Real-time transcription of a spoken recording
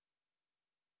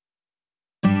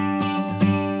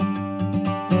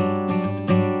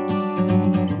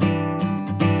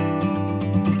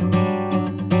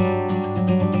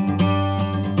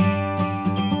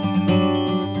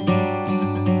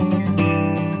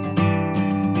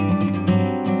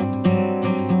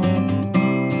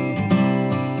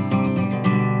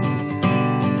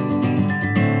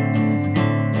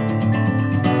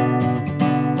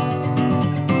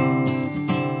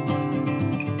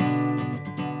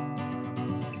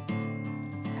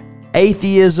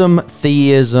Atheism,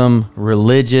 theism,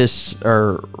 religion,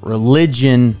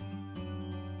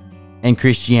 and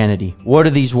Christianity. What do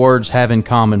these words have in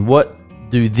common? What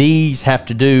do these have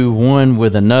to do one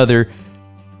with another?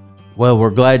 Well,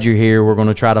 we're glad you're here. We're going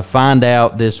to try to find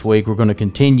out this week. We're going to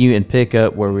continue and pick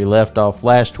up where we left off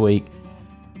last week.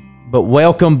 But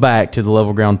welcome back to the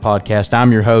Level Ground Podcast.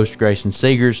 I'm your host, Grayson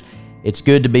Seegers. It's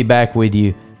good to be back with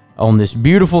you on this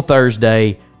beautiful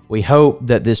Thursday. We hope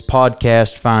that this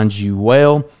podcast finds you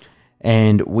well,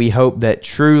 and we hope that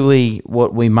truly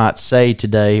what we might say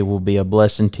today will be a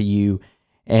blessing to you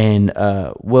and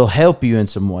will help you in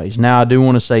some ways. Now, I do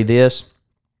want to say this.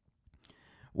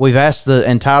 We've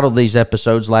entitled these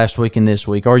episodes last week and this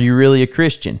week, Are You Really a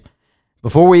Christian?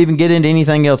 Before we even get into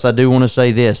anything else, I do want to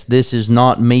say this. This is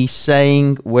not me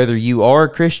saying whether you are a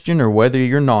Christian or whether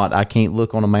you're not. I can't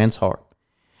look on a man's heart.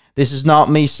 This is not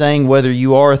me saying whether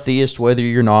you are a theist, whether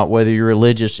you're not, whether you're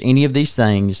religious, any of these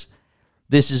things.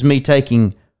 This is me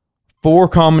taking four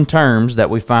common terms that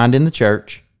we find in the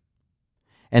church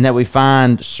and that we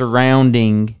find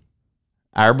surrounding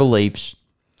our beliefs,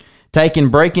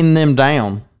 breaking them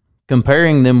down,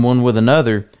 comparing them one with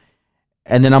another,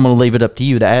 and then I'm going to leave it up to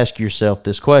you to ask yourself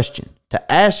this question. To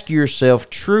ask yourself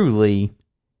truly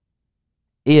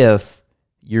if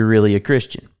you're really a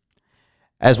Christian.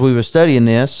 As we were studying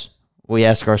this, we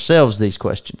ask ourselves these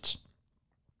questions.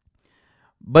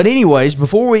 But anyways,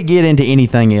 before we get into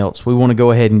anything else, we want to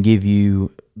go ahead and give you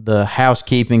the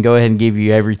housekeeping, go ahead and give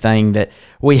you everything that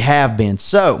we have been.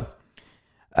 So,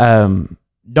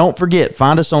 don't forget,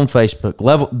 find us on Facebook,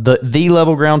 the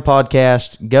Level Ground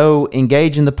Podcast. Go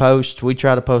engage in the post. We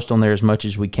try to post on there as much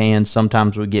as we can.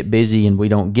 Sometimes we get busy and we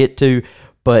don't get to,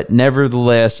 but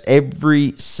nevertheless,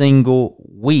 every single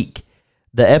week,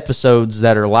 the episodes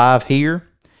that are live here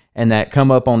and that come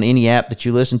up on any app that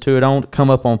you listen to it on come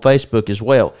up on Facebook as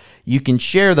well. You can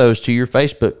share those to your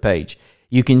Facebook page.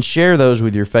 You can share those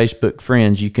with your Facebook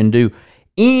friends. You can do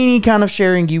any kind of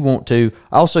sharing you want to.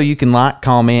 Also, you can like,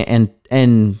 comment,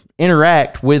 and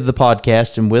interact with the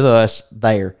podcast and with us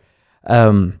there.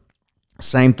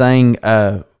 Same thing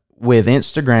with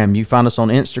Instagram. You find us on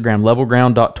Instagram,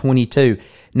 levelground.22.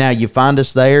 Now, you find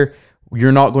us there.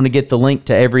 You're not going to get the link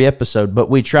to every episode, but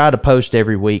we try to post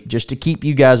every week just to keep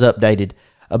you guys updated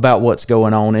about what's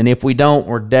going on. And if we don't,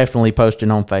 we're definitely posting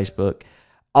on Facebook.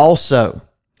 Also,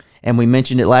 and we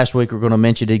mentioned it last week, we're going to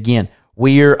mention it again.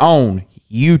 We are on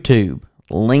YouTube,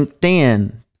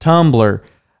 LinkedIn, Tumblr,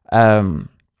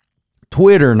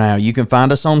 Twitter now. You can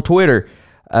find us on Twitter.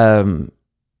 We're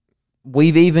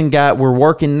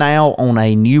working now on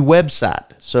a new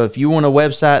website. So if you want a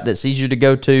website that's easier to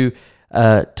go to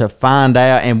find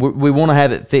out, and we want to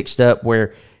have it fixed up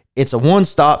where it's a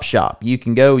one-stop shop. You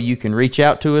can go, you can reach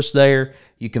out to us there.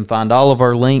 You can find all of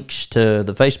our links to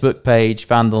the Facebook page,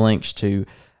 find the links to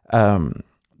the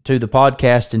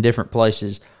podcast in different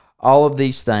places, all of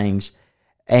these things.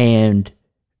 And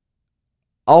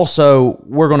also,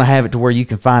 we're going to have it to where you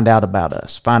can find out about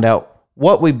us, find out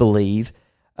what we believe,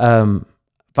 find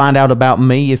out about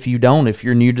me if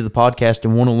you're new to the podcast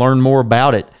and want to learn more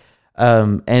about it.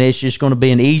 And it's just going to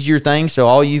be an easier thing. So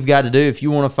all you've got to do, if you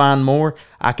want to find more,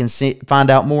 find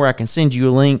out more. I can send you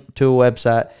a link to a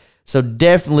website. So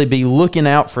definitely be looking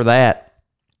out for that.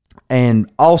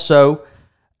 And also,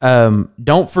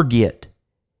 don't forget,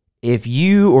 if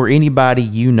you or anybody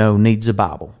you know needs a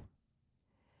Bible,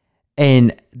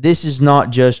 and this is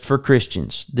not just for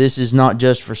Christians. This is not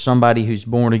just for somebody who's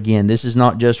born again. This is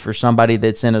not just for somebody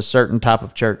that's in a certain type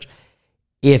of church.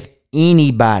 If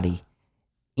anybody,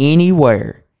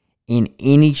 anywhere, in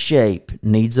any shape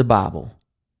needs a Bible,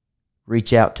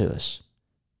 reach out to us.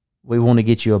 We want to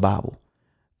get you a Bible.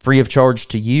 Free of charge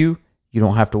to you. You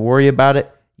don't have to worry about it.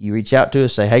 You reach out to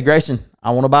us, say, hey, Grayson,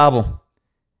 I want a Bible.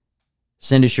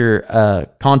 Send us your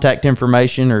contact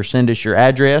information or send us your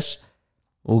address.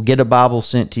 We'll get a Bible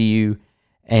sent to you.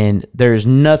 And there's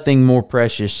nothing more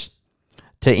precious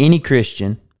to any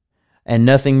Christian and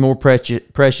nothing more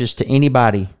precious to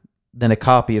anybody than a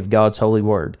copy of God's holy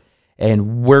word.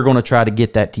 And we're going to try to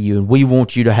get that to you. And we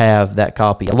want you to have that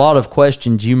copy. A lot of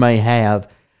questions you may have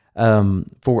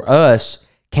for us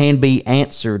can be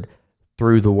answered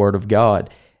through the word of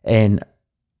God. And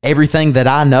everything that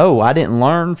I know, I didn't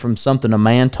learn from something a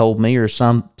man told me or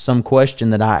some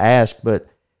question that I asked, but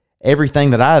everything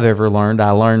that I've ever learned,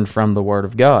 I learned from the word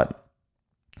of God.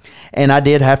 And I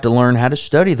did have to learn how to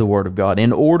study the word of God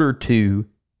in order to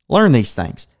learn these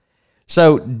things.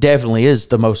 So definitely is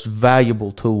the most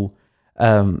valuable tool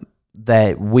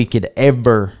that we could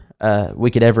ever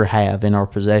have in our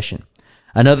possession.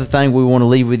 Another thing we want to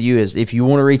leave with you is if you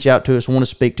want to reach out to us, want to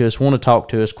speak to us, want to talk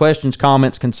to us, questions,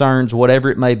 comments, concerns,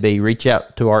 whatever it may be, reach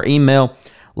out to our email,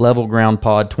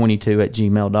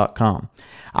 levelgroundpod22@gmail.com.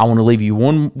 I want to leave you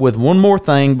with one more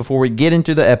thing before we get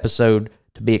into the episode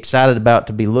to be excited about,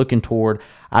 to be looking toward.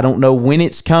 I don't know when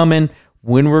it's coming,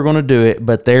 when we're going to do it,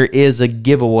 but there is a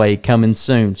giveaway coming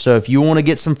soon. So if you want to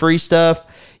get some free stuff,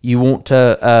 you want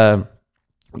to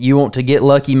get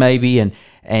lucky maybe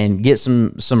and get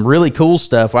some really cool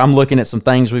stuff. I'm looking at some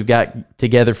things we've got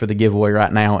together for the giveaway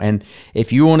right now. And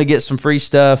if you want to get some free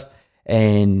stuff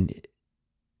and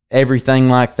everything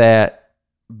like that,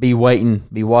 be watching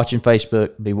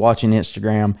Facebook, be watching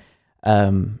Instagram.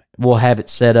 We'll have it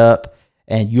set up,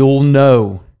 and you'll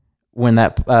know when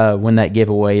that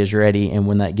giveaway is ready and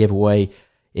when that giveaway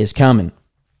is coming.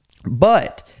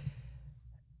 But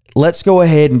let's go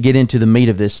ahead and get into the meat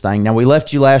of this thing. Now, we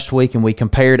left you last week and we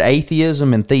compared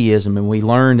atheism and theism, and we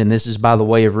learned, and this is by the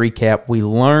way of recap, we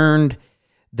learned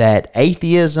that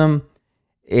atheism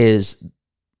is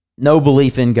no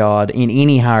belief in God, in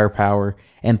any higher power,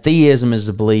 and theism is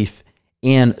the belief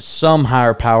in some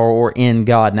higher power or in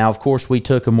God. Now, of course, we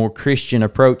took a more Christian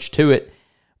approach to it,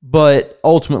 but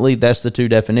ultimately that's the two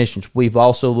definitions. We've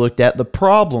also looked at the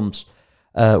problems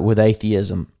with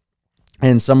atheism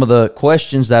and some of the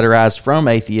questions that arise from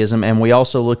atheism, and we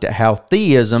also looked at how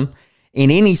theism, in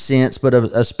any sense, but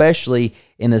especially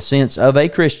in the sense of a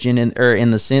Christian, or in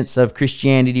the sense of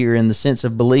Christianity, or in the sense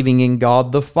of believing in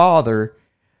God the Father,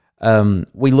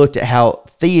 we looked at how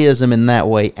theism in that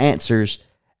way answers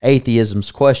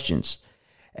atheism's questions.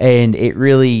 And it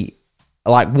really,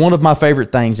 like, one of my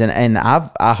favorite things, and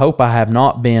I hope I have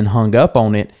not been hung up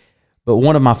on it, but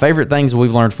one of my favorite things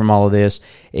we've learned from all of this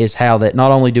is how that not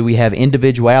only do we have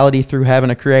individuality through having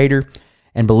a creator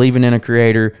and believing in a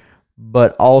creator,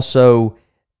 but also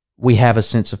we have a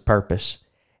sense of purpose.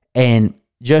 And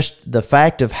just the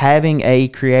fact of having a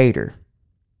creator,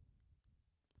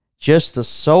 just the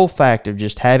sole fact of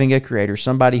just having a creator,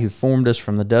 somebody who formed us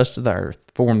from the dust of the earth,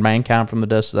 formed mankind from the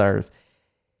dust of the earth,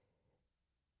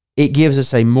 it gives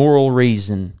us a moral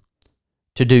reason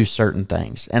to do certain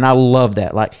things. And I love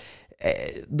that. Like,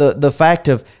 the fact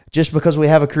of just because we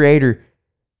have a creator,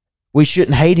 we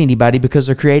shouldn't hate anybody because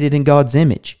they're created in God's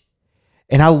image.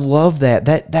 And I love that.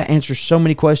 That answers so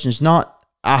many questions, not,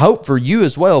 I hope for you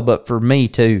as well, but for me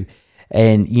too.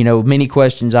 And, you know, many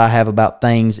questions I have about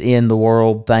things in the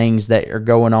world, things that are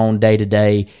going on day to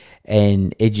day.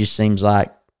 And it just seems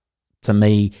like, to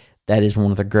me, that is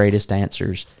one of the greatest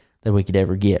answers that we could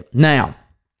ever get. Now,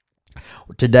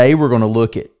 today we're going to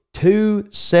look at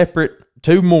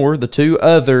the two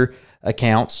other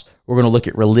accounts. We're going to look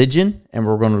at religion, and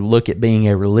we're going to look at being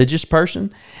a religious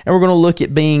person, and we're going to look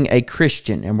at being a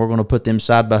Christian, and we're going to put them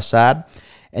side by side.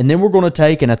 And then we're going to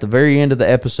take, and at the very end of the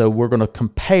episode, we're going to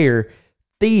compare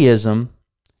theism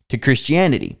to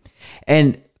Christianity.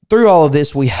 And through all of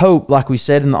this, we hope, like we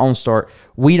said in the OnStart,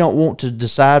 we don't want to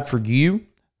decide for you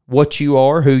what you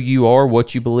are, who you are,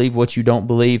 what you believe, what you don't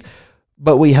believe,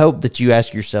 but we hope that you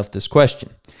ask yourself this question.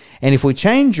 And if we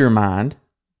change your mind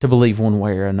to believe one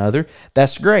way or another,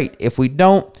 that's great. If we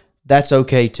don't, that's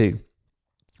okay too.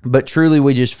 But truly,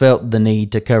 we just felt the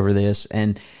need to cover this.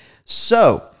 And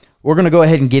so we're going to go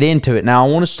ahead and get into it. Now, I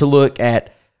want us to look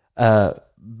at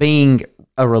being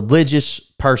a religious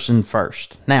person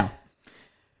first. Now,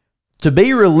 to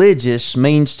be religious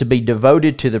means to be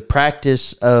devoted to the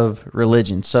practice of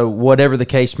religion. So whatever the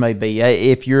case may be,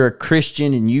 if you're a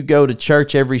Christian and you go to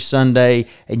church every Sunday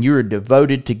and you're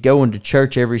devoted to going to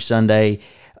church every Sunday,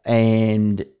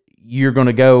 and you're going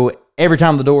to go every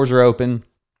time the doors are open,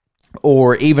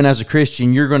 or even as a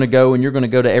Christian, you're going to go and you're going to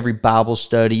go to every Bible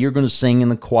study, you're going to sing in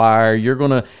the choir, you're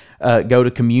going to go to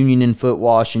communion and foot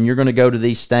wash, and you're going to go to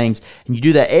these things, and you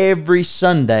do that every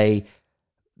Sunday,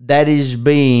 that is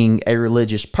being a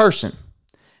religious person.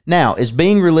 Now, is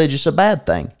being religious a bad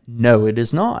thing? No, it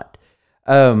is not.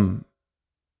 But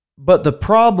the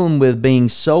problem with being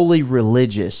solely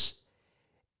religious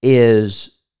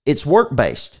is it's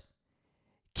work-based.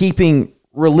 Keeping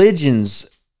religions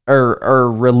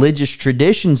or religious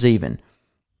traditions even,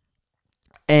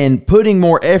 and putting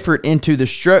more effort into the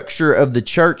structure of the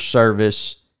church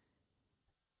service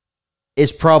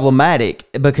is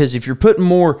problematic, because if you're putting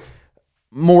more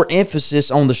emphasis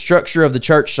on the structure of the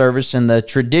church service and the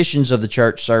traditions of the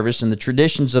church service and the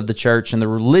traditions of the church and the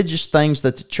religious things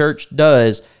that the church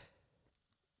does,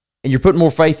 and you're putting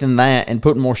more faith in that and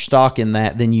putting more stock in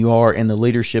that than you are in the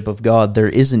leadership of God, there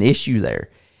is an issue there.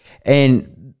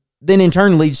 And then in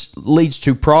turn leads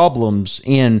to problems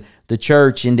in the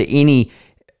church, into any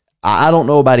I don't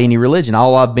know about any religion.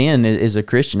 All I've been is a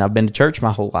Christian. I've been to church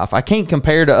my whole life. I can't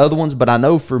compare to other ones, but I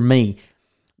know for me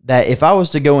that if I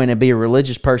was to go in and be a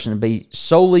religious person and be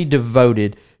solely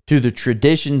devoted to the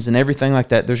traditions and everything like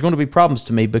that, there's going to be problems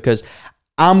to me because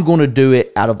I'm going to do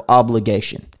it out of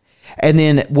obligation. And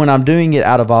then when I'm doing it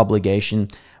out of obligation,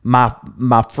 my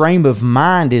frame of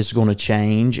mind is going to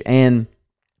change, and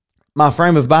my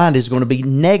frame of mind is going to be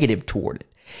negative toward it.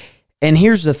 And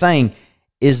here's the thing,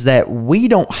 is that we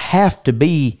don't have to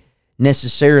be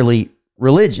necessarily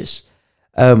religious.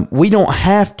 We don't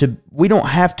have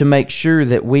to make sure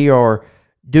that we are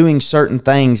doing certain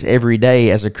things every day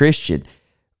as a Christian.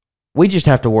 We just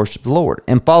have to worship the Lord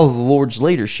and follow the Lord's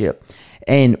leadership.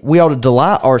 And we ought to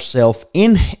delight ourselves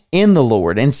in the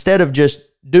Lord instead of just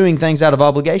doing things out of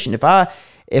obligation. If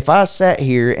I sat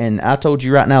here and I told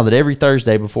you right now that every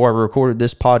Thursday before I recorded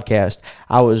this podcast,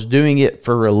 I was doing it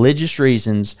for religious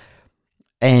reasons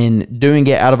and doing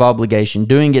it out of obligation,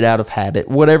 doing it out of habit,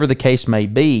 whatever the case may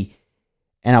be,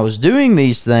 and I was doing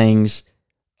these things,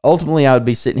 ultimately I would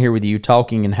be sitting here with you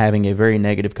talking and having a very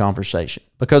negative conversation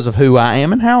because of who I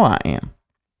am and how I am.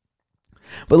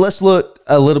 But let's look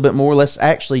a little bit more. Let's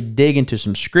actually dig into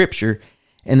some scripture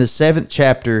in the 7th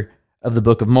chapter of the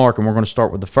book of Mark, and we're going to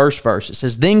start with the first verse. It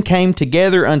says, "Then came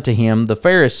together unto him the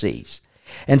Pharisees,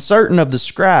 and certain of the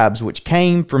scribes which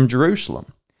came from Jerusalem.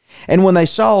 And when they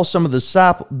saw some of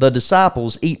the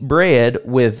disciples eat bread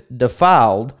with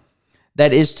defiled,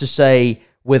 that is to say,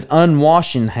 with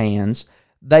unwashen hands,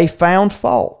 they found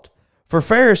fault. For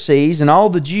Pharisees and all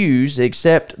the Jews,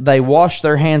 except they wash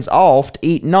their hands oft,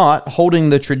 eat not, holding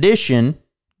the tradition,"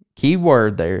 key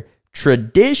word there,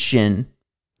 tradition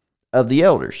of the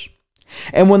elders.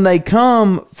 "And when they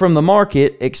come from the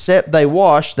market, except they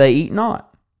wash, they eat not.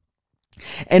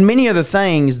 And many other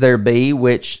things there be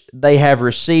which they have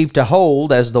received to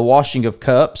hold, as the washing of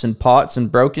cups and pots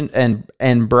and broken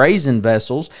and brazen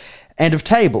vessels, and of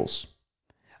tables."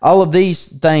 All of these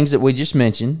things that we just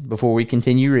mentioned, before we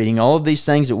continue reading, all of these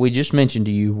things that we just mentioned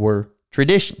to you were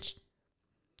traditions.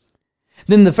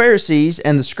 "Then the Pharisees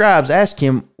and the scribes asked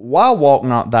him, Why walk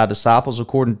not thy disciples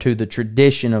according to the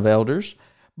tradition of elders,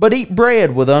 but eat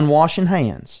bread with unwashen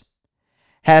hands?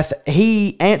 Hath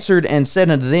he answered and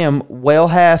said unto them, Well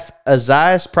hath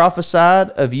Isaiah prophesied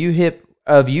of you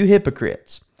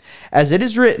hypocrites. As it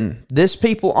is written, This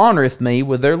people honoreth me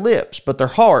with their lips, but their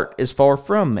heart is far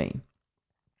from me.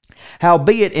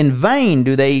 Howbeit in vain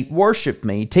do they worship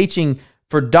me, teaching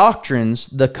for doctrines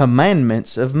the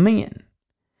commandments of men.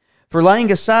 For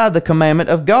laying aside the commandment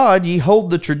of God, ye hold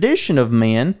the tradition of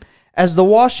men, as the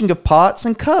washing of pots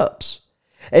and cups,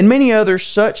 and many other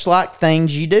such like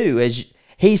things ye do. As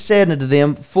he said unto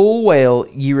them, Full well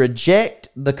ye reject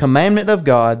the commandment of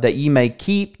God, that ye may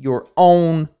keep your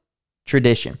own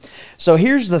tradition." So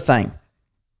here's the thing.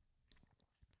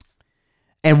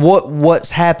 And what's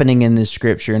happening in this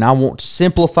scripture, and I want to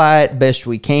simplify it best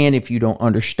we can if you don't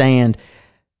understand.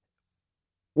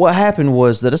 What happened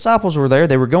was the disciples were there,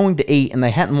 they were going to eat, and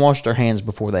they hadn't washed their hands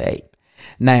before they ate.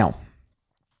 Now,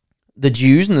 the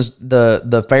Jews and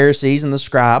the Pharisees and the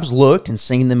scribes looked and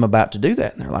seen them about to do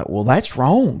that. And they're like, well, that's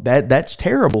wrong. That's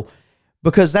terrible.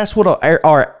 Because that's what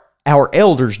our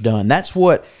elders done. That's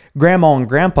what Grandma and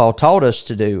Grandpa taught us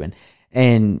to do.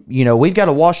 And you know, we've got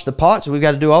to wash the pots, and we've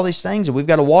got to do all these things, and we've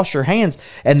got to wash our hands.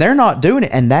 And they're not doing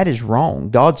it, and that is wrong.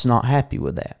 God's not happy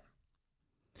with that.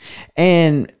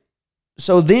 And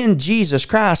so then Jesus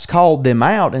Christ called them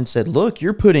out and said, look,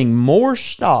 you're putting more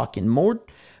stock and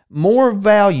more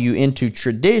value into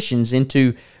traditions,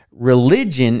 into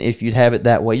religion, if you'd have it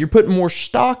that way. You're putting more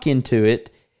stock into it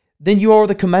than you are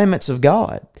the commandments of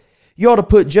God. You ought to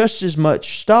put just as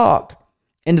much stock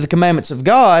into the commandments of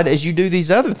God as you do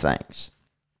these other things.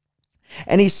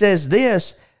 And he says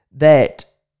this, that,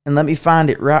 and let me find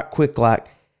it right quick, like,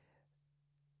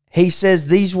 he says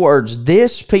these words,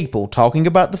 "This people," talking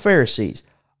about the Pharisees,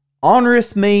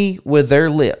 "honoreth me with their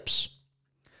lips."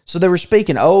 So they were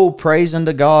speaking, oh, praise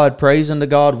unto God, praise unto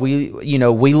God. We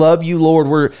love you,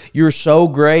 Lord. You're so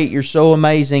great. You're so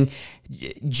amazing.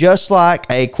 Just like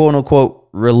a quote unquote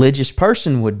religious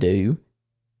person would do.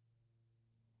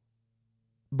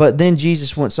 But then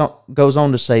Jesus goes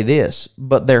on to say this,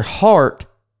 but their heart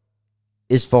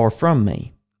is far from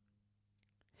me.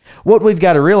 What we've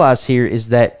got to realize here is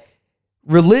that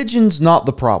religion's not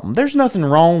the problem. There's nothing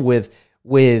wrong with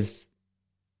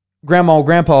Grandma and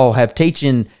Grandpa have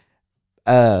teaching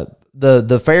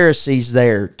the Pharisees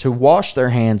there to wash their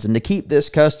hands and to keep this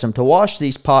custom, to wash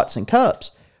these pots and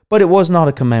cups. But it was not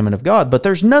a commandment of God. But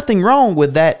there's nothing wrong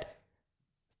with that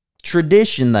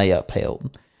tradition they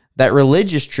upheld, that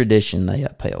religious tradition they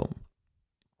upheld.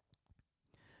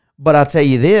 But I tell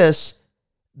you this,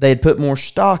 they'd put more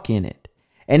stock in it.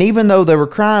 And even though they were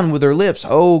crying with their lips,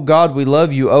 "Oh God, we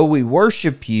love you. Oh, we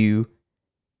worship you,"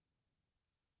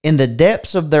 in the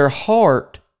depths of their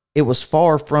heart, it was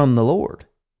far from the Lord.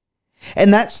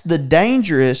 And that's the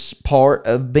dangerous part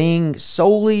of being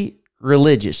solely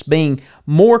religious, being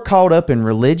more caught up in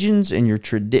religions and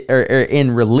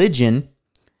in religion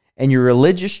and your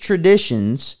religious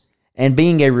traditions and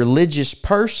being a religious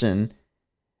person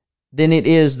than it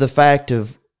is the fact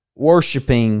of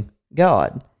worshiping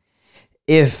God.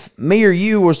 If me or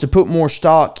you was to put more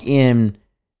stock in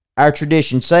our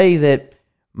tradition, say that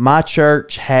my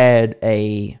church had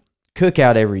a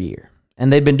cookout every year,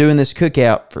 and they've been doing this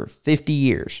cookout for 50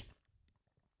 years.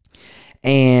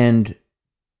 And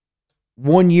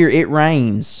one year it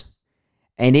rains,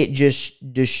 and it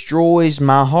just destroys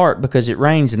my heart because it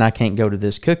rains and I can't go to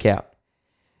this cookout.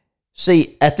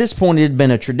 See, at this point, it had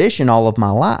been a tradition all of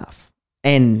my life,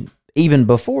 and even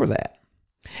before that.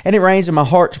 And it rains and my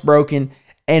heart's broken.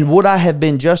 And would I have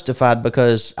been justified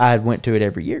because I had went to it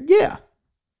every year? Yeah,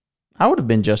 I would have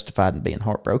been justified in being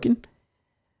heartbroken.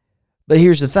 But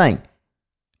here's the thing.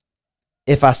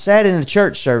 If I sat in a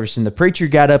church service and the preacher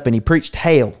got up and he preached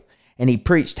hell, and he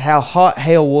preached how hot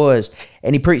hell was,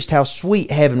 and he preached how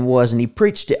sweet heaven was, and he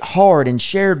preached it hard and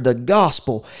shared the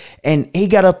gospel, and he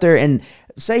got up there and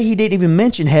say he didn't even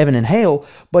mention heaven and hell,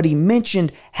 but he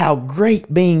mentioned how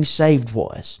great being saved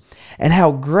was, and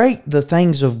how great the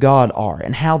things of God are,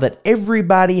 and how that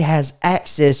everybody has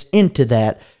access into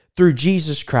that through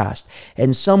Jesus Christ.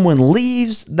 And someone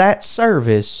leaves that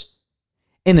service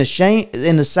in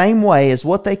the same way as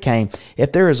what they came.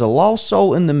 If there is a lost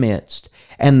soul in the midst,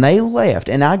 and they left,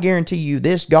 and I guarantee you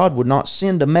this, God would not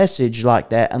send a message like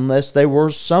that unless there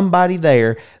was somebody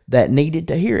there that needed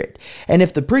to hear it. And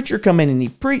if the preacher come in and he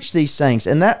preached these things,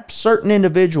 and that certain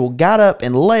individual got up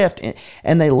and left,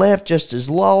 and they left just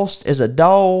as lost as a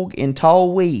dog in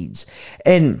tall weeds,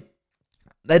 and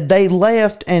they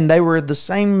left and they were the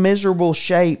same miserable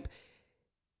shape,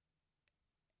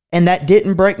 and that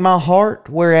didn't break my heart,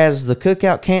 whereas the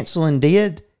cookout canceling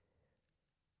did,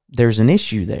 there's an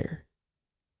issue there.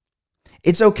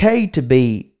 It's okay to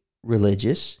be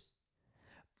religious.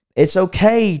 It's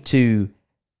okay to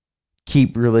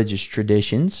keep religious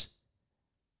traditions.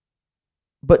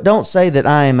 But don't say that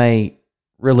I am a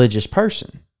religious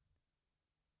person.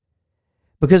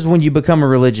 Because when you become a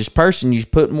religious person, you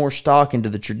put more stock into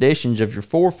the traditions of your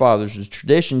forefathers, the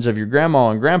traditions of your grandma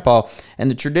and grandpa,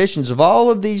 and the traditions of all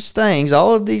of these things,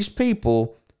 all of these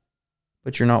people,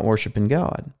 but you're not worshiping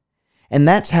God. And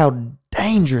that's how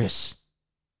dangerous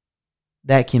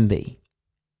that can be.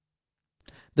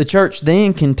 The church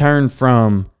then can turn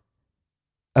from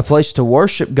a place to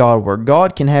worship God, where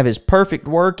God can have His perfect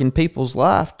work in people's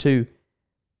life, to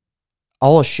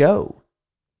all a show.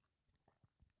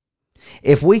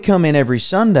 If we come in every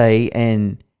Sunday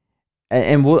and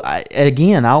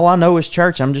again, all I know is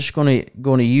church. I'm just going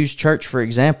to use church for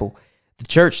example. The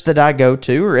church that I go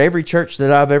to, or every church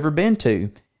that I've ever been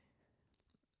to,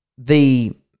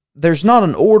 there's not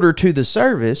an order to the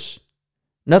service.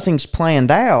 Nothing's planned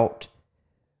out,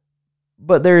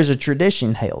 but there is a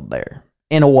tradition held there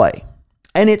in a way,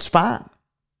 and it's fine.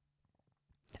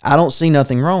 I don't see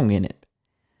nothing wrong in it.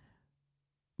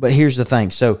 But here's the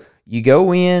thing. So you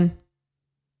go in,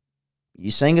 you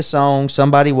sing a song,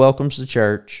 somebody welcomes the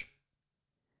church,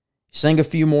 you sing a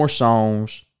few more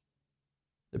songs,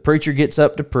 the preacher gets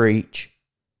up to preach,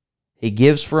 he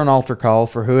gives for an altar call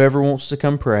for whoever wants to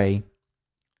come pray,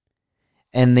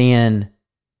 and then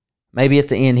maybe at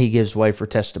the end he gives way for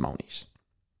testimonies.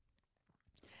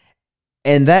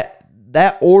 And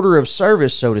that order of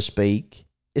service, so to speak,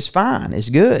 is fine, is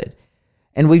good.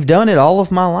 And we've done it all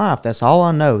of my life. That's all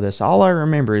I know. That's all I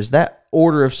remember is that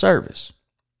order of service.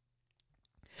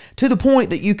 To the point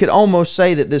that you could almost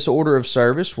say that this order of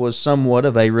service was somewhat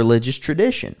of a religious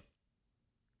tradition.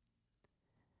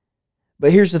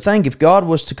 But here's the thing. If God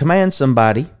was to command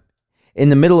somebody in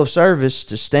the middle of service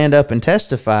to stand up and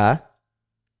testify,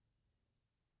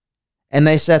 and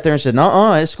they sat there and said,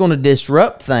 it's going to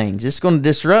disrupt things. It's going to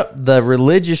disrupt the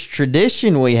religious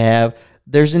tradition we have.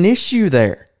 There's an issue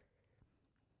there.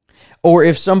 Or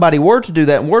if somebody were to do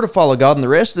that and were to follow God, and the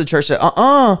rest of the church said,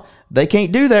 they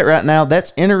can't do that right now.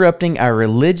 That's interrupting our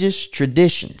religious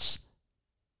traditions.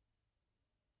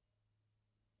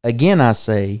 Again, I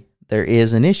say there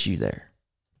is an issue there.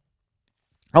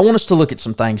 I want us to look at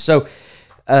some things. So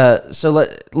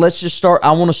let's just start.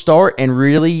 I want to start and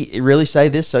really say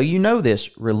this so you know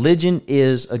this. Religion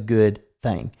is a good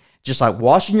thing. Just like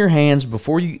washing your hands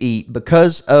before you eat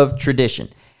because of tradition.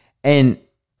 And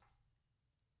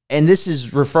this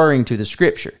is referring to the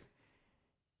scripture.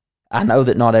 I know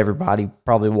that not everybody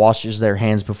probably washes their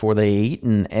hands before they eat.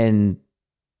 And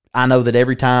I know that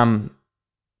every time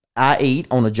I eat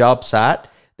on a job site,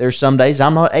 there's some days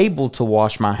I'm not able to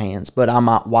wash my hands, but I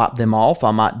might wipe them off.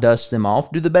 I might dust them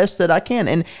off, do the best that I can.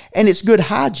 And it's good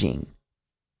hygiene.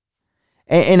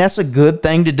 And that's a good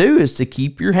thing to do, is to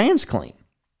keep your hands clean.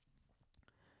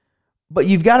 But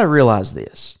you've got to realize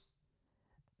this,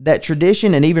 that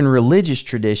tradition and even religious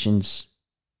traditions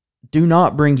do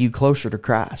not bring you closer to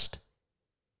Christ.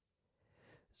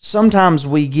 Sometimes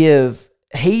we give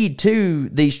heed to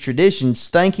these traditions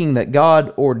thinking that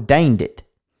God ordained it,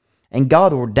 and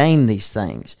God ordained these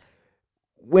things,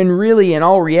 when really, in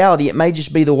all reality, it may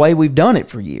just be the way we've done it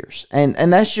for years.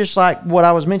 And that's just like what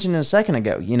I was mentioning a second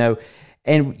ago,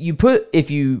 and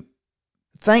if you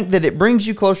think that it brings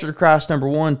you closer to Christ, number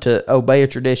one, to obey a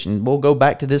tradition, we'll go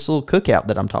back to this little cookout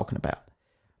that I'm talking about.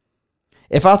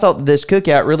 If I thought that this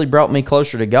cookout really brought me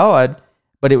closer to God,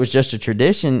 but it was just a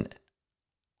tradition,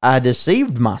 I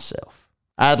deceived myself.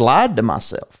 I'd lied to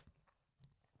myself.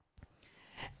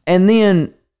 And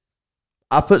then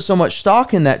I put so much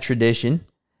stock in that tradition,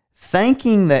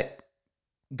 thinking that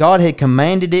God had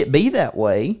commanded it be that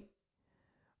way,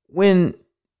 when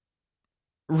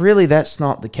really that's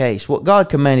not the case. What God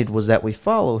commanded was that we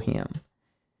follow Him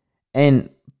and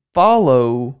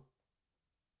follow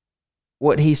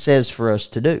what He says for us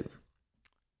to do.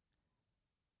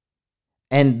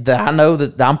 And I know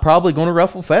that I'm probably going to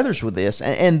ruffle feathers with this,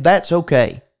 and that's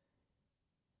okay.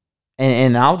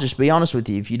 And I'll just be honest with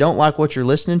you. If you don't like what you're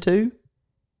listening to,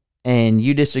 and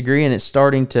you disagree, and it's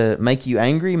starting to make you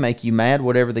angry, make you mad,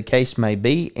 whatever the case may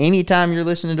be, anytime you're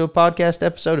listening to a podcast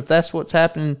episode, if that's what's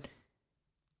happening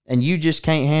and you just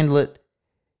can't handle it,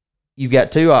 you've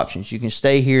got two options. You can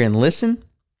stay here and listen,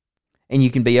 and you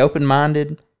can be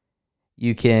open-minded.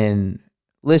 You can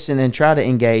listen and try to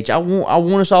engage. I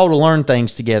want us all to learn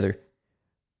things together.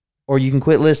 Or you can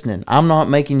quit listening. I'm not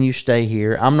making you stay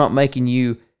here. I'm not making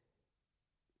you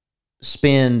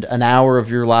spend an hour of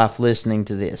your life listening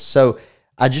to this. So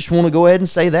I just want to go ahead and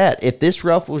say that. If this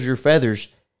ruffles your feathers,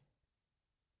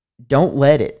 don't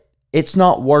let it. It's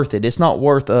not worth it. It's not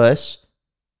worth us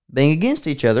being against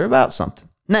each other about something.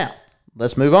 Now,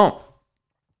 let's move on.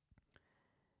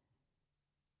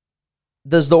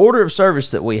 Does the order of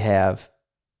service that we have,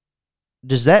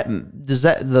 does that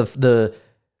the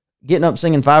getting up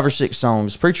singing 5 or 6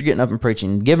 songs, preacher getting up and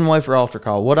preaching, giving way for altar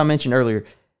call, what I mentioned earlier,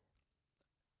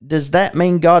 does that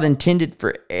mean God intended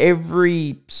for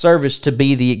every service to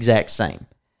be the exact same?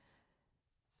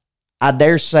 I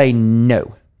dare say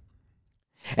no.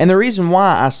 And the reason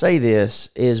why I say this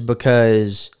is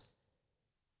because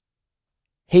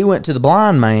He went to the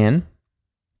blind man,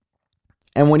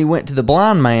 and when He went to the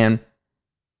blind man,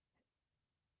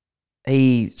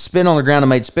 He spit on the ground and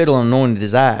made spittle and anointed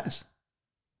his eyes.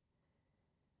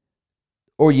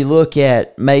 Or you look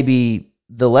at maybe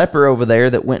the leper over there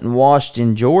that went and washed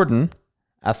in Jordan,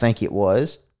 I think it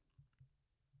was.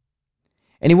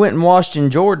 And he went and washed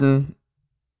in Jordan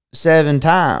 7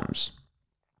 times.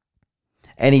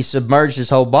 And he submerged his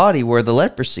whole body where the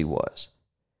leprosy was.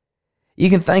 You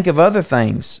can think of other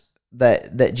things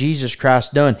that Jesus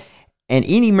Christ done. And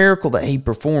any miracle that He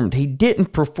performed, He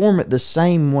didn't perform it the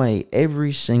same way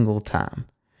every single time.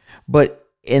 But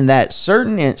in that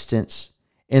certain instance,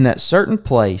 in that certain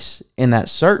place, in that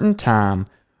certain time,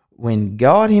 when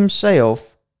God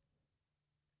Himself,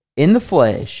 in the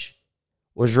flesh,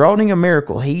 was wrought a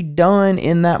miracle, He done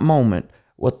in that moment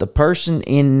what the person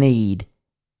in need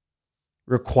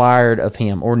required of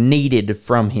Him, or needed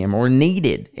from Him, or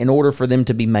needed in order for them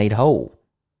to be made whole.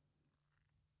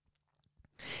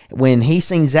 When He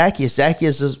seen Zacchaeus,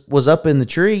 Zacchaeus was up in the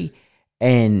tree,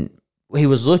 and he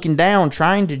was looking down,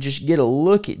 trying to just get a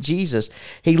look at Jesus.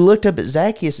 He looked up at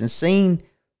Zacchaeus and seen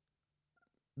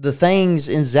the things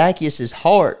in Zacchaeus'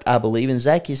 heart, I believe, in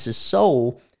Zacchaeus'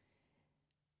 soul.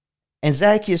 And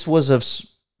Zacchaeus was of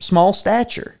small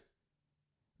stature.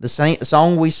 The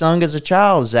song we sung as a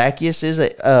child, Zacchaeus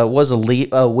was a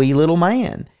wee little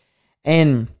man.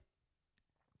 And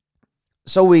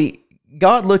so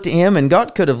God looked at him, and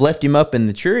God could have left him up in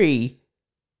the tree,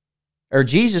 or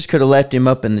Jesus could have left him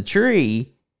up in the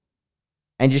tree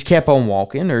and just kept on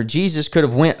walking, or Jesus could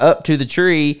have went up to the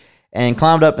tree and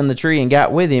climbed up in the tree and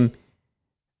got with him.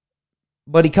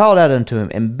 But He called out unto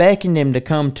him and beckoned him to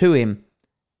come to Him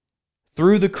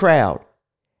through the crowd.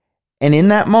 And in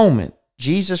that moment,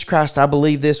 Jesus Christ, I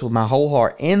believe this with my whole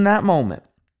heart, in that moment,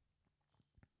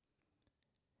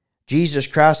 Jesus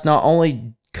Christ not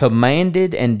only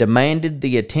commanded and demanded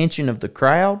the attention of the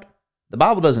crowd. The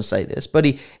Bible doesn't say this, but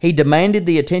he demanded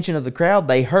the attention of the crowd.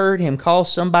 They heard Him call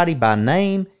somebody by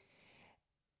name,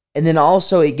 And then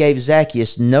also it gave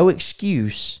Zacchaeus no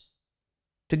excuse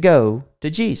to go to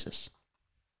Jesus.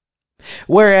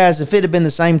 Whereas if it had been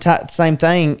the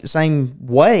same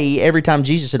way every time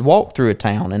Jesus had walked through a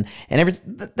town and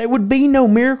everything, there would be no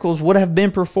miracles would have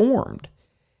been performed.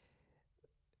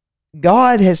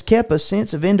 God has kept a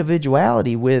sense of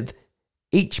individuality with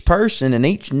each person, and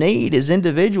each need is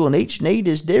individual and each need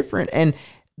is different, and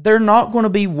they're not going to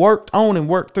be worked on and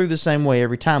worked through the same way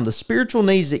every time. The spiritual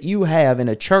needs that you have in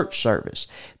a church service,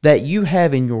 that you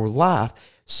have in your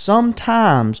life,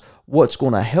 sometimes what's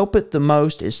going to help it the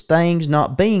most is things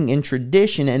not being in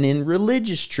tradition and in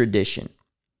religious tradition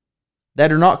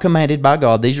that are not commanded by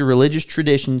God. These are religious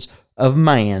traditions of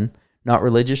man, not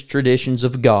religious traditions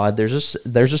of God. There's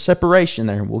a separation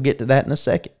there, and we'll get to that in a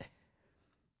second.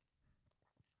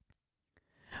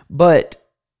 But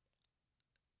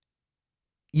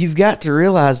you've got to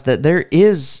realize that there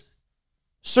is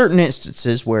certain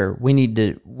instances where we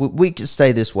can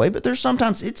stay this way, but there's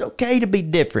sometimes it's okay to be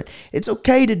different. It's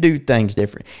okay to do things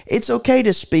different. It's okay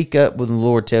to speak up when the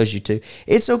Lord tells you to.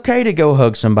 It's okay to go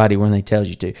hug somebody when He tells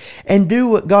you to, and do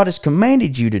what God has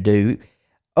commanded you to do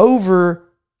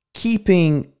over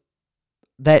keeping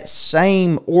that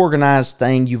same organized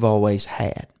thing you've always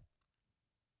had.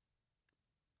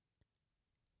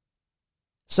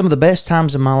 Some of the best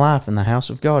times in my life in the house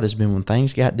of God has been when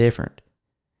things got different,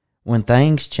 when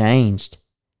things changed.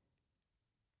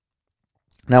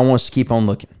 Now I want us to keep on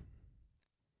looking.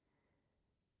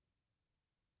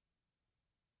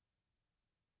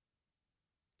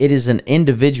 It is an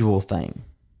individual thing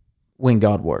when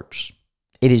God works.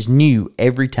 It is new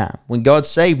every time. When God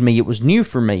saved me, it was new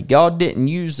for me. God didn't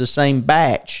use the same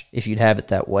batch, if you'd have it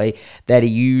that way, that He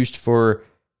used for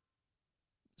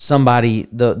somebody,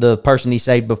 the person He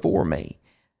saved before me.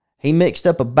 He mixed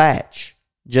up a batch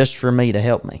just for me to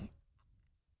help me.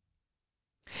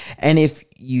 And if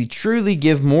you truly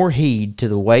give more heed to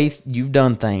the way you've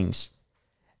done things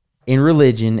in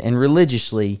religion and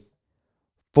religiously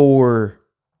for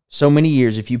so many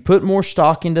years, if you put more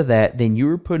stock into that, then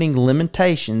you're putting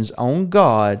limitations on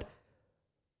God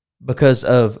because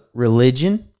of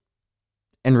religion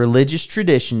and religious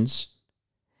traditions.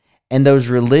 And those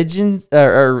religions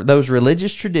or those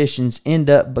religious traditions end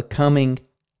up becoming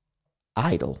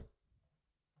idol,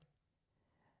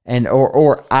 and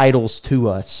or idols to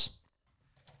us.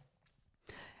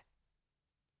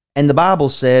 And the Bible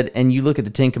said, and you look at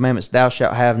the Ten Commandments, "Thou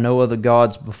shalt have no other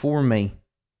gods before me."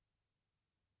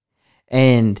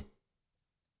 And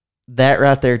that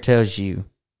right there tells you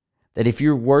that if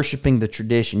you're worshiping the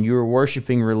tradition, you're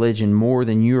worshiping religion more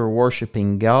than you are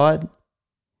worshiping God,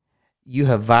 you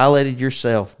have violated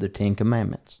yourself the Ten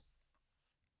Commandments.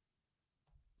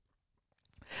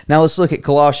 Now let's look at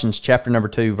Colossians chapter number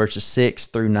 2, verses 6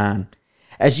 through 9.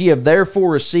 "As ye have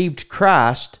therefore received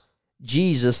Christ,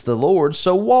 Jesus the Lord,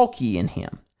 so walk ye in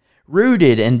Him,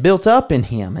 rooted and built up in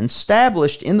Him, and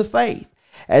established in the faith,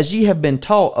 as ye have been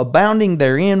taught, abounding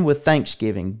therein with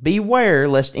thanksgiving. Beware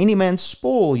lest any man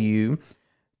spoil you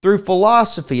through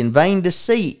philosophy and vain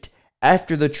deceit,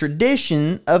 after the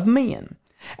tradition of men,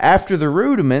 after the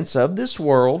rudiments of this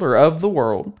world," or of the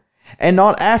world, "and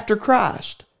not after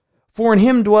Christ. For in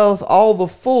Him dwelleth all the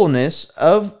fullness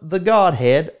of the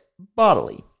Godhead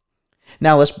bodily."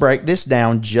 Now let's break this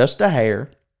down just a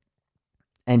hair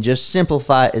and just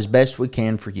simplify it as best we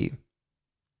can for you.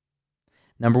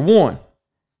 Number one,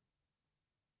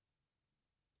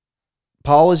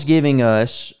 Paul is giving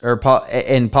us,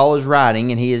 Paul is writing,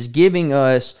 and he is giving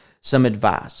us some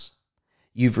advice.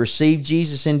 You've received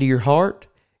Jesus into your heart.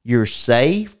 You're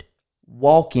saved.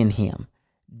 Walk in Him.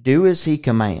 Do as He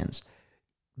commands.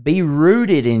 Be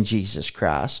rooted in Jesus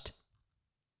Christ.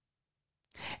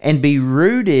 And be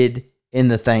rooted in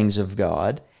the things of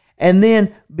God. And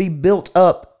then be built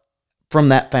up from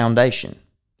that foundation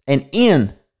and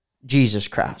in Jesus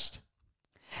Christ.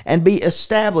 And be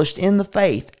established in the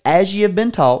faith as ye have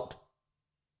been taught.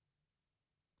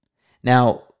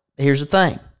 Now, here's the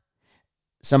thing.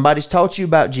 Somebody's taught you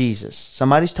about Jesus.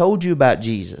 Somebody's told you about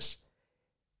Jesus.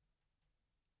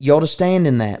 You ought to stand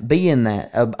in that, be in that,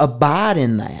 abide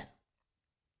in that.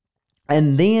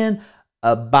 And then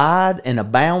abide and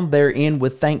abound therein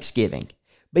with thanksgiving.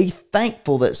 Be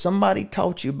thankful that somebody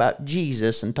taught you about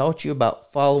Jesus and taught you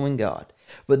about following God.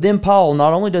 But then Paul,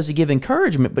 not only does he give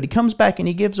encouragement, but he comes back and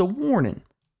he gives a warning.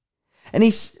 And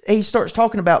he starts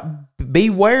talking about,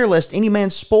 beware lest any man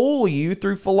spoil you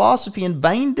through philosophy and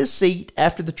vain deceit,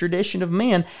 after the tradition of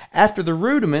men, after the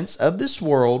rudiments of this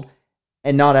world,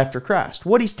 and not after Christ.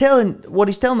 What he's telling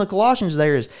the Colossians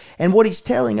there is, and what he's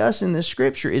telling us in this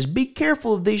scripture is, be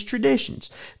careful of these traditions.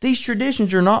 These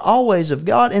traditions are not always of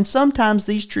God, and sometimes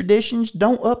these traditions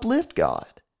don't uplift God.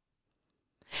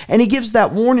 And he gives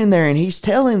that warning there, and he's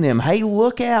telling them, hey,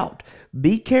 look out,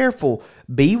 be careful,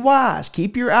 be wise,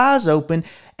 keep your eyes open,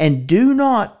 and do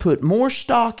not put more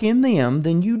stock in them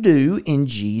than you do in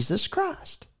Jesus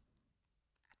Christ.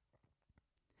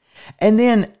 And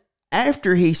then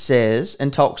after he says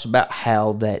and talks about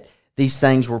how that these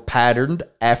things were patterned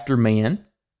after men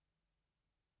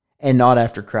and not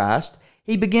after Christ,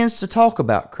 he begins to talk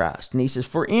about Christ. And he says,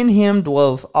 for in him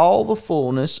dwelleth all the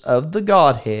fullness of the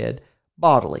Godhead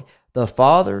bodily, the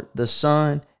Father, the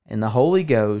Son, and the Holy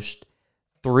Ghost,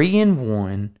 3 in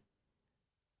 1,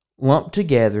 lumped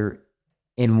together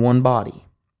in one body.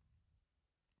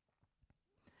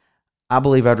 I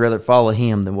believe I'd rather follow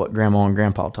him than what Grandma and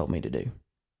Grandpa told me to do.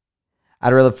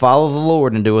 I'd rather follow the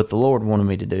Lord and do what the Lord wanted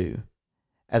me to do,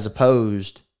 as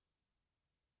opposed.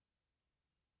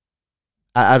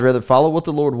 I'd rather follow what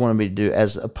the Lord wanted me to do,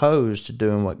 as opposed to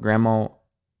doing what Grandma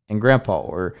and Grandpa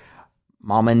or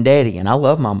Mom and Daddy. And I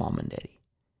love my mom and daddy.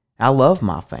 I love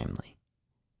my family.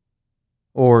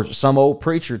 Or some old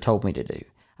preacher told me to do.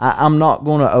 I'm not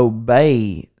going to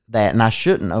obey that, and I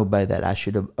shouldn't obey that. I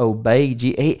should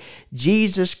obey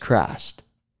Jesus Christ.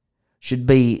 Should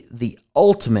be the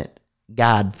ultimate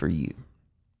guide for you.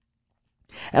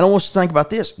 And I want you to think about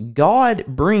this. God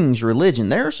brings religion.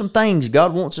 There are some things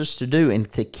God wants us to do and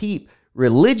to keep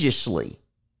religiously.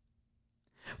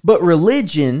 But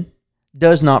religion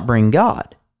does not bring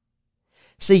God.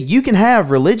 See, you can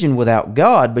have religion without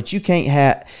God, but you can't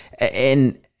have,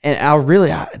 and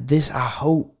I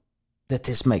hope that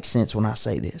this makes sense when I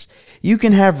say this. You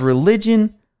can have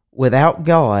religion without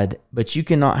God, but you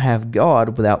cannot have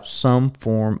God without some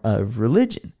form of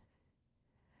religion.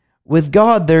 With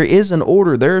God, there is an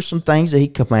order. There are some things that he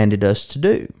commanded us to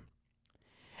do.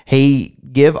 He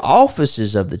gave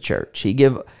offices of the church.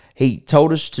 He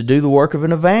told us to do the work of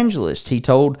an evangelist. He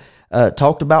talked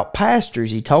about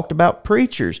pastors. He talked about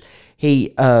preachers.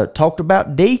 He talked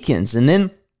about deacons. And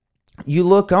then you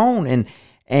look on,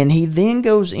 and he then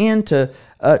goes into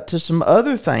to some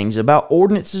other things about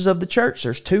ordinances of the church.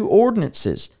 There's 2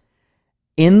 ordinances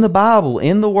in the Bible,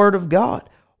 in the Word of God.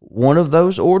 One of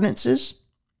those ordinances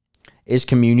is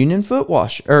communion and foot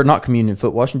washing, or not communion and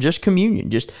foot washing, just communion,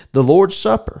 just the Lord's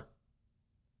Supper.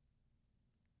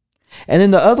 And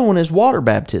then the other one is water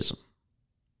baptism.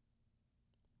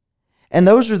 And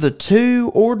those are the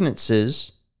 2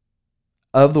 ordinances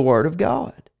of the Word of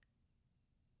God.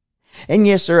 And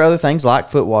yes, there are other things like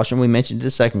foot washing. We mentioned it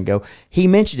a second ago. He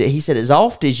mentioned it. He said, as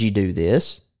oft as you do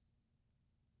this.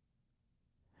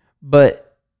 And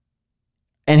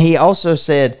he also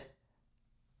said,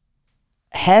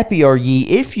 happy are ye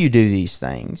if you do these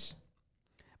things.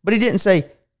 But he didn't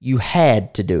say you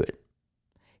had to do it.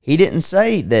 He didn't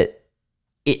say that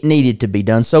it needed to be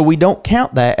done. So we don't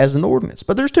count that as an ordinance.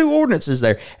 But there's 2 ordinances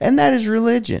there, and that is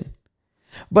religion.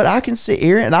 But I can sit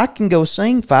here and I can go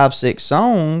sing 5, 6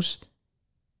 songs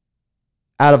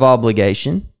out of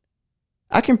obligation.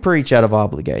 I can preach out of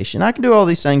obligation. I can do all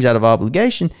these things out of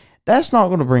obligation. That's not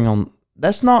going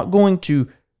to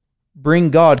bring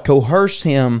God, coerce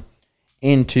him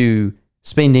into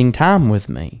spending time with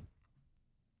me.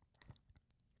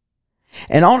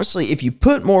 And honestly, if you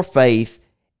put more faith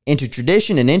into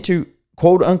tradition and into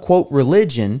quote unquote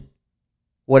religion,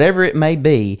 whatever it may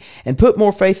be, and put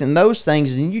more faith in those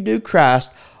things than you do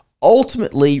Christ,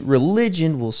 ultimately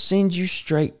religion will send you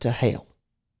straight to hell.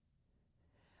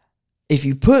 If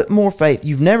you put more faith,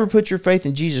 you've never put your faith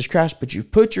in Jesus Christ, but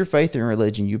you've put your faith in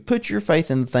religion. You put your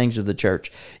faith in the things of the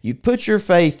church. You put your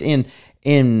faith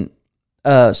in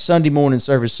Sunday morning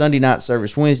service, Sunday night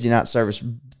service, Wednesday night service,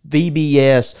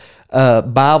 VBS,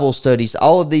 Bible studies,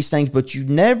 all of these things, but you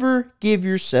never give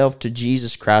yourself to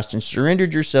Jesus Christ and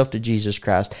surrendered yourself to Jesus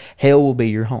Christ, hell will be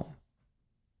your home.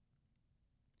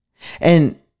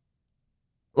 And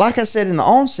like I said in the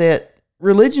onset,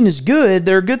 religion is good.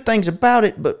 There are good things about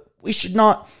it, but we should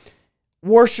not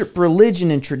worship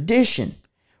religion and tradition.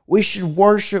 We should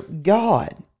worship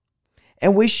God.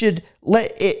 And we should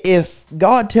if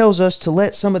God tells us to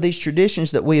let some of these traditions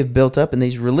that we have built up and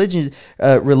these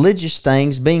religious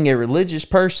things, being a religious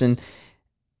person,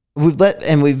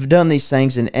 we've done these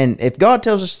things, and if God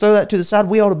tells us to throw that to the side,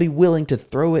 we ought to be willing to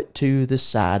throw it to the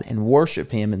side and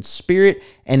worship him in spirit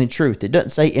and in truth. It doesn't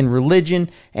say in religion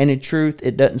and in truth.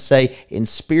 It doesn't say in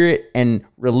spirit and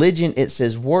religion. It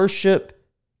says worship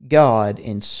God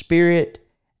in spirit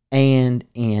and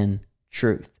in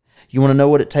truth. You want to know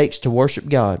what it takes to worship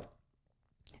God?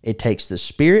 It takes the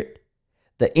Spirit,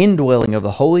 the indwelling of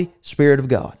the Holy Spirit of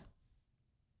God,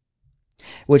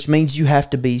 which means you have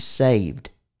to be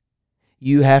saved.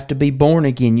 You have to be born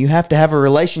again. You have to have a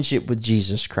relationship with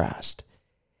Jesus Christ.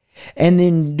 And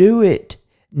then do it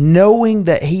knowing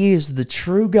that He is the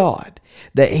true God,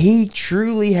 that He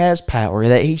truly has power,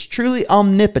 that He's truly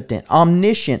omnipotent,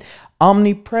 omniscient,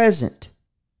 omnipresent.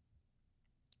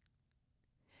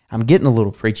 I'm getting a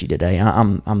little preachy today.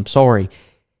 I'm sorry.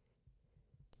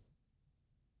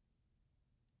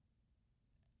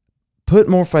 Put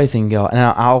more faith in God. And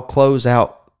I'll close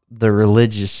out the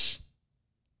religious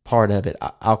part of it.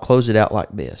 I'll close it out like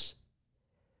this.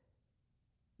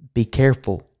 Be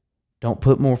careful. Don't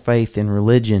put more faith in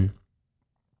religion,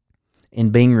 in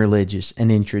being religious, and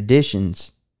in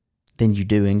traditions than you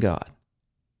do in God.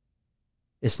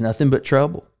 It's nothing but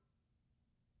trouble.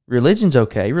 Religion's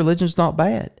okay. Religion's not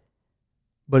bad.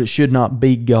 But it should not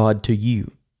be God to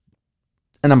you.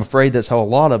 And I'm afraid that's how a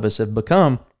lot of us have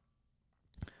become.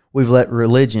 We've let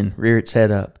religion rear its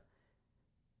head up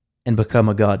and become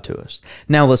a God to us.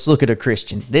 Now let's look at a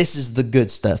Christian. This is the good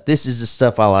stuff. This is the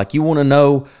stuff I like. You want to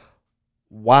know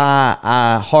why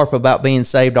I harp about being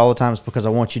saved all the time? It's because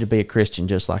I want you to be a Christian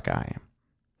just like I am.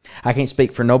 I can't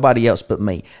speak for nobody else but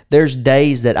me. There's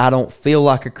days that I don't feel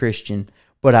like a Christian,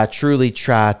 but I truly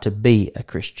try to be a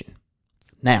Christian.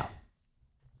 Now,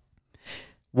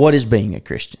 what is being a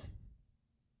Christian?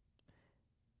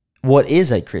 What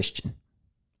is a Christian?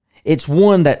 It's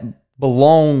one that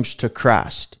belongs to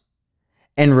Christ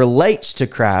and relates to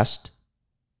Christ,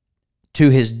 to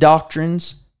His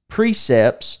doctrines,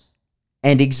 precepts,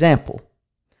 and example.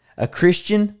 A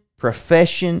Christian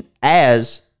profession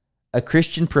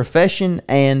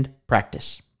and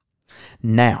practice.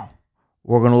 Now,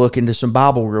 we're going to look into some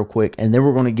Bible real quick, and then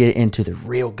we're going to get into the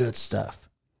real good stuff.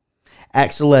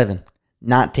 Acts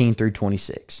 11:19 through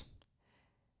 26.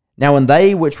 Now when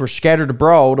they which were scattered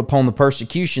abroad upon the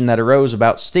persecution that arose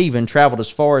about Stephen traveled as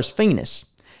far as Phoenix,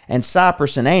 and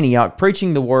Cyprus and Antioch,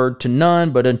 preaching the word to none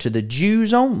but unto the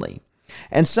Jews only.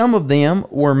 And some of them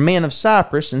were men of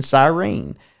Cyprus and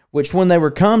Cyrene, which when they were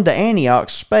come to Antioch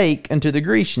spake unto the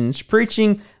Grecians,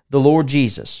 preaching the Lord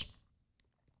Jesus.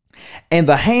 And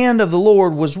the hand of the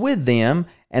Lord was with them,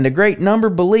 and a great number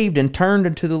believed and turned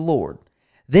unto the Lord.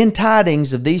 Then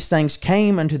tidings of these things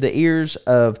came unto the ears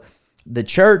of the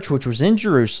church which was in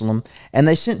Jerusalem, and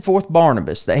they sent forth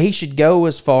Barnabas, that he should go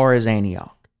as far as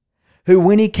Antioch. Who,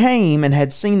 when he came and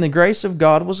had seen the grace of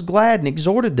God, was glad and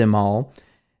exhorted them all,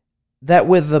 that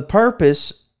with the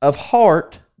purpose of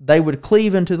heart they would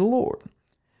cleave unto the Lord.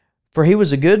 For he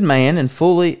was a good man, and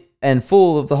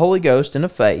full of the Holy Ghost and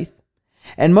of faith,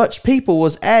 and much people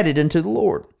was added unto the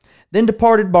Lord. Then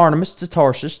departed Barnabas to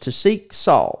Tarsus to seek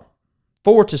Saul,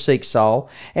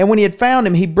 and when he had found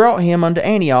him, he brought him unto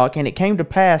Antioch. And it came to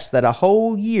pass that a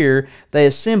whole year they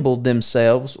assembled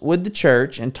themselves with the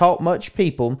church and taught much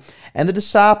people. And the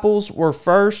disciples were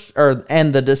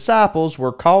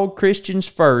called Christians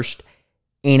first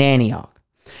in Antioch.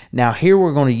 Now here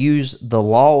we're going to use the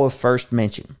law of first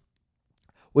mention.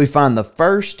 We find the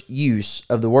first use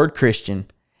of the word Christian,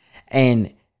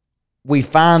 and we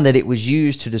find that it was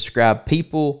used to describe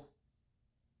people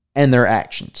and their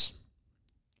actions.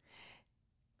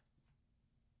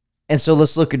 And so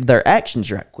let's look at their actions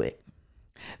right quick.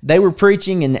 They were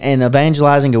preaching and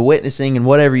evangelizing and witnessing and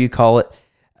whatever you call it,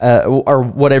 or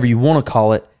whatever you want to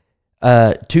call it,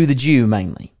 to the Jew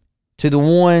mainly, to the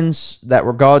ones that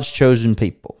were God's chosen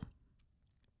people.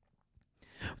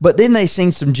 But then they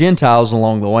seen some Gentiles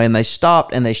along the way, and they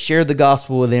stopped and they shared the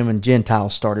gospel with them, and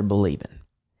Gentiles started believing.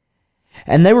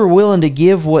 And they were willing to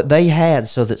give what they had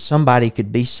so that somebody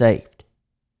could be saved.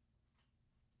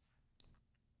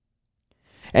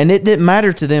 And it didn't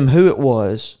matter to them who it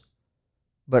was,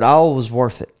 but all was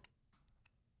worth it.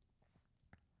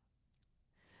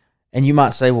 And you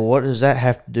might say, well, what does that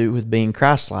have to do with being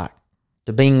Christ-like?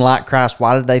 To being like Christ,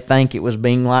 why did they think it was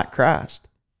being like Christ?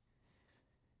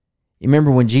 You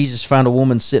remember when Jesus found a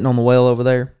woman sitting on the well over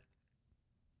there?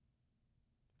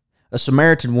 A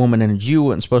Samaritan woman, and a Jew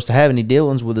wasn't supposed to have any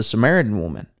dealings with a Samaritan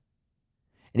woman.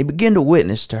 And he began to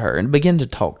witness to her and began to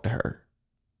talk to her.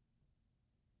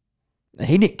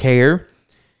 He didn't care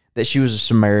that she was a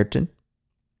Samaritan,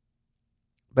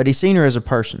 but he seen her as a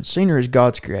person, seen her as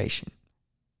God's creation.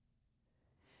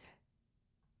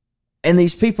 And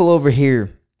these people over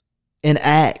here in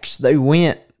Acts, they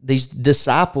went, these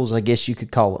disciples, I guess you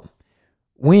could call them,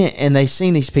 went and they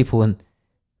seen these people, and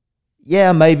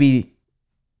yeah, maybe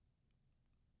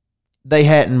they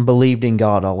hadn't believed in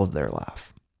God all of their life.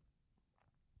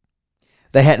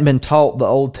 They hadn't been taught the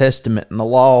Old Testament and the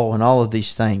law and all of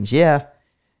these things. Yeah.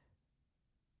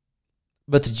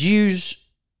 But the Jews,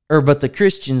 but the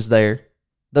Christians there,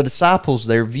 the disciples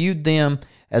there, viewed them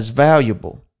as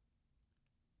valuable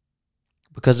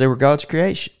because they were God's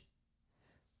creation,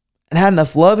 and had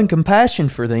enough love and compassion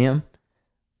for them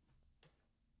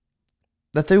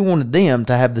that they wanted them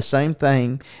to have the same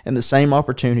thing and the same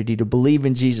opportunity to believe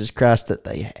in Jesus Christ that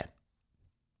they had.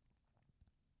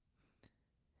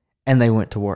 And they went to work.